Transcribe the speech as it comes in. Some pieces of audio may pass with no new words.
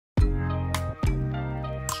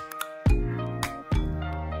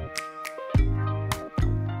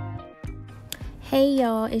Hey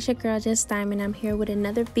y'all, it's your girl Just Diamond. I'm here with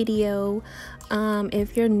another video.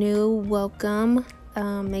 If you're new, welcome.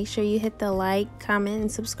 Make sure you hit the like, comment,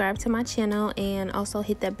 and subscribe to my channel, and also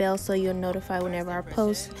hit that bell so you're notified whenever I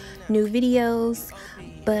post new videos.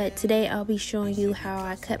 But today I'll be showing you how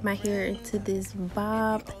I cut my hair into this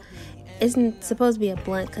bob. It's supposed to be a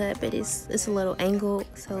blunt cut, but it's a little angled,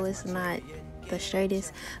 so it's not the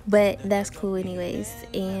straightest, but that's cool anyways.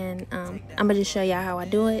 And I'm gonna just show y'all how I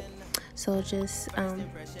do it. So just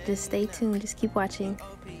stay tuned, just keep watching.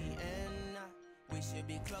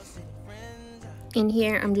 In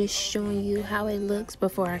here I'm just showing you how it looks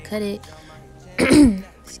before I cut it.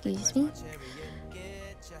 Excuse me.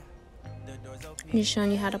 I'm just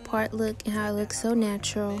showing you how the part look and how it looks so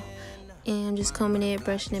natural. And I'm just combing it,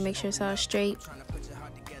 brushing it, make sure it's all straight.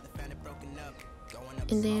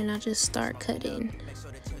 And then I just start cutting.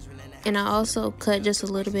 And I also cut just a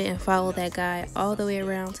little bit and follow that guy all the way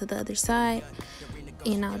around to the other side.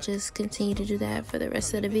 And I'll just continue to do that for the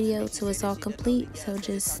rest of the video till it's all complete. So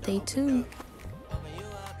just stay tuned.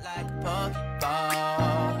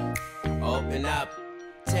 Open up,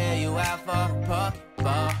 tear you out for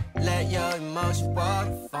ball. Let your emotions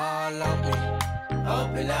fall on me.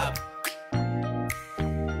 Open up.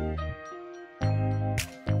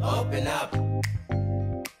 Open up.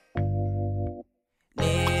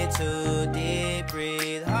 Too deep,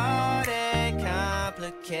 breathe hard and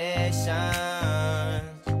complications.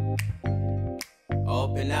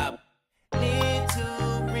 Open up. Need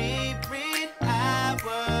to reread our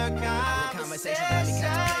conversation. Got me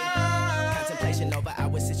contemplation over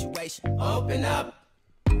our situation. Open up.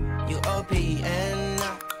 You OPN,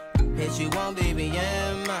 bitch, you won't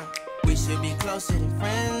BBM. We should be closer than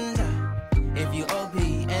friends. If you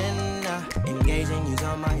OPN, engaging you's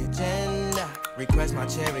on my agenda. Request my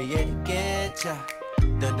chariot to get ya.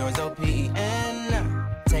 The door's OPN.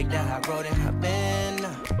 Take that high road and hop in.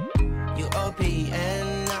 You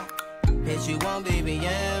OPN. Bitch, you won't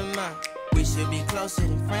BBM. We should be closer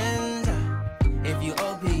than friends. If you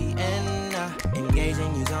OPN.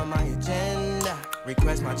 Engaging you's on my agenda.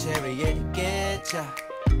 Request my chariot to get ya.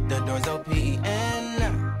 The door's OPN.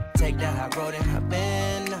 Take that high road and hop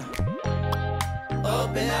in.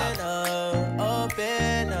 Open up,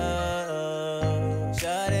 open up.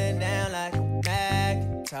 Shut it down like a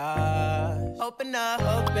Macintosh. Open up,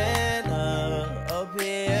 open,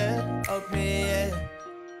 open.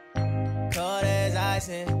 Cold as ice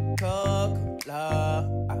and Coca-Cola.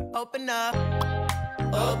 Open up,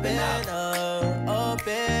 open up,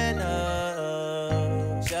 open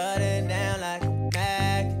up. Shut it down like a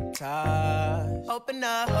Macintosh. Open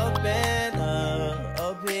up, open,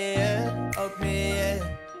 open.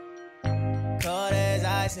 Cold as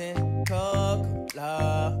ice and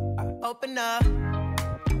Coca-Cola. Open up.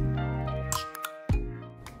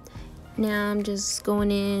 Now I'm just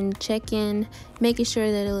going in, checking, making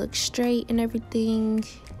sure that it looks straight and everything.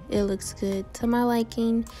 It looks good to my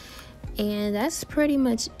liking. And that's pretty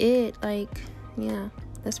much it. Like, yeah,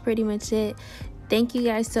 that's pretty much it. Thank you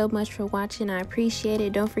guys so much for watching. I appreciate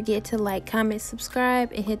it. Don't forget to like, comment,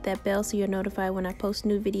 subscribe, and hit that bell so you're notified when I post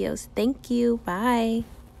new videos. Thank you. Bye.